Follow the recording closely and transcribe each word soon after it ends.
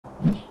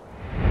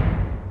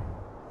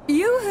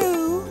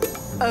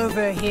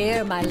Over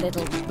here, my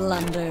little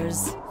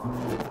blunders.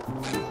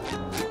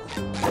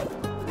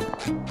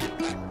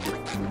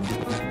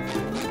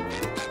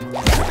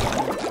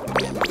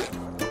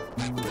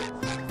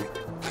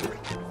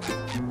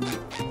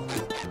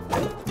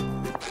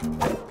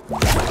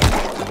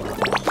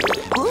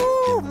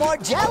 Ooh, more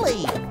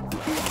jelly!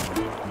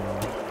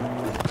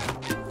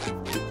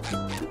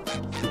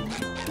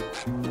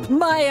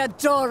 My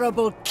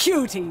adorable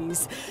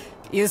cuties!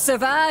 You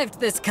survived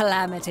this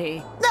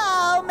calamity.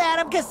 No,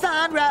 Madam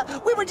Cassandra!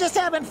 We were just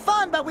having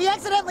fun, but we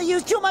accidentally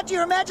used too much of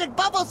your magic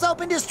bubble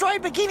soap and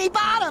destroyed Bikini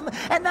Bottom!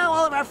 And now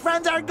all of our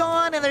friends are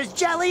gone, and there's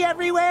jelly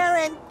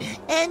everywhere,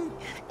 and...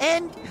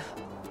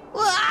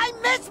 Well, I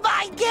miss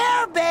my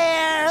Care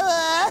Bear!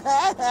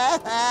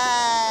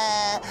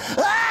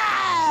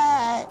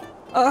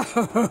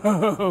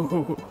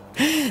 Oh,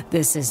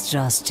 this is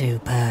just too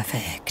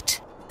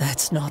perfect.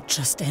 That's not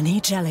just any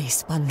jelly,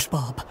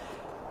 SpongeBob.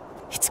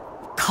 It's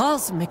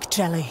cosmic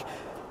jelly,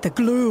 the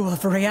glue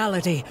of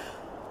reality.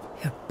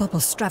 Your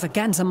bubble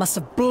stravaganza must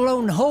have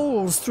blown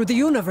holes through the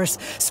universe,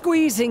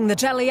 squeezing the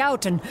jelly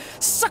out and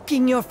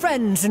sucking your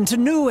friends into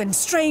new and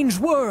strange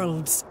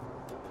worlds.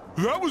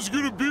 That was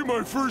gonna be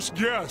my first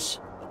guess.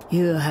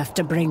 You have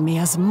to bring me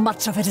as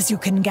much of it as you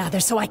can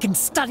gather so I can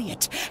study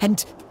it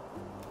and,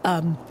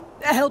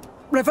 help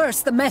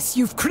reverse the mess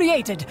you've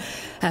created.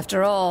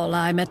 After all,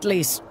 I'm at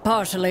least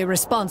partially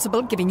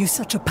responsible, giving you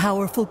such a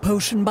powerful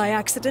potion by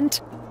accident.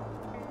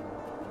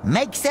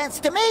 Makes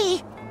sense to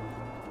me!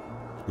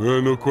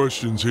 No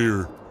questions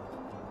here.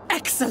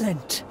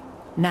 Excellent!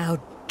 Now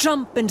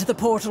jump into the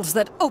portals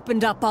that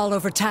opened up all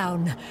over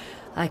town.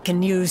 I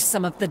can use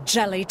some of the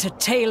jelly to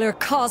tailor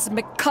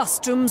cosmic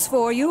costumes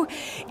for you,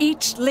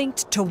 each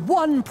linked to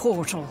one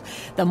portal.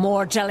 The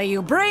more jelly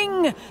you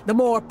bring, the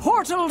more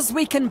portals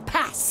we can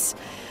pass.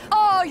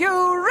 Are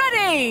you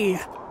ready?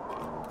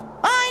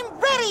 I'm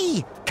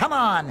ready! Come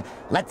on,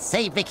 let's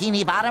save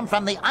Bikini Bottom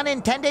from the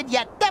unintended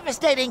yet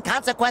devastating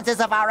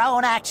consequences of our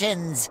own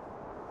actions.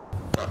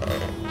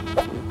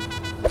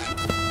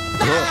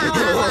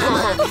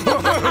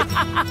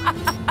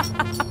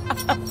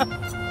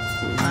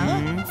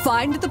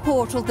 Find the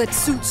portal that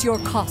suits your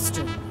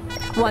costume.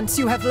 Once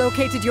you have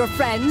located your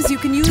friends, you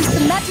can use the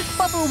magic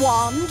bubble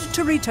wand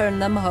to return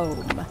them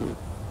home.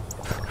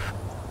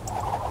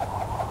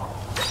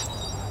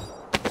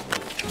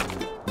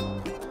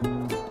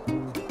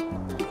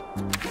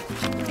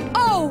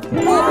 Oh,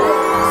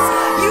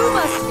 Bubbles! You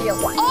must feel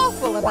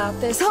awful about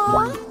this,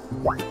 huh?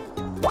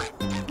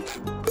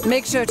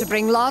 Make sure to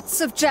bring lots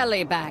of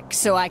jelly back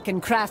so I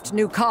can craft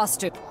new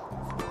costumes.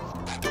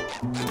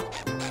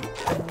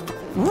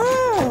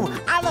 Woo!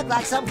 I look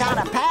like some kind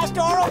of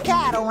pastoral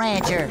cattle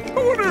rancher. I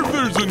wonder if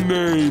there's a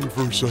name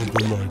for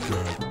something like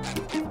that.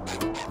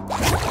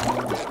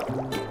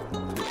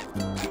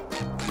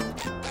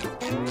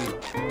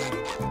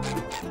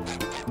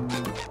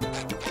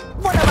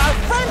 One of our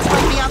friends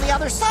might be on the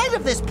other side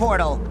of this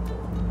portal.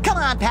 Come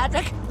on,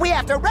 Patrick. We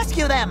have to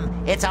rescue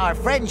them. It's our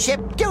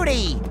friendship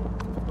duty.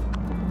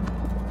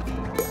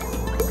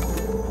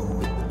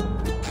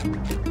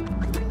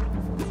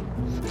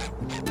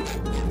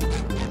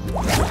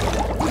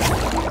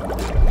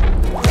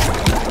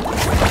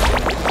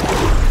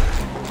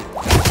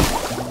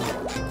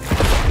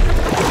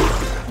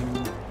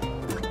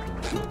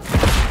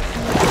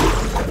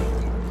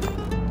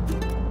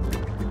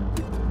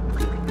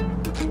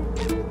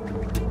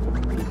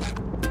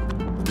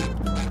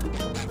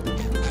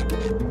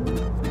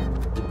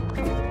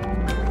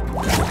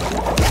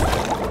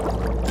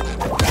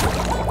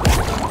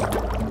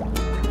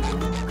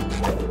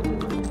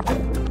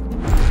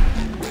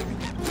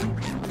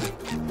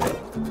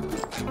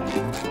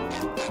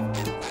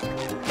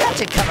 That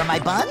should cover my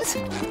buns.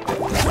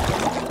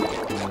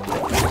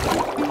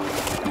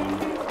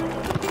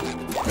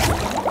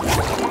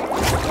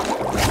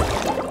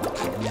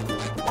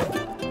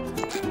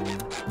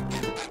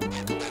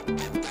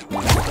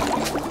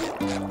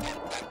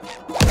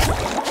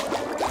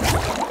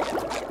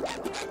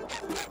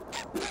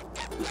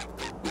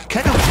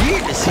 Kind of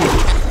weird to see a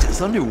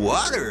cactus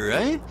underwater,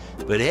 right?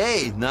 But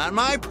hey, not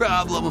my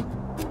problem.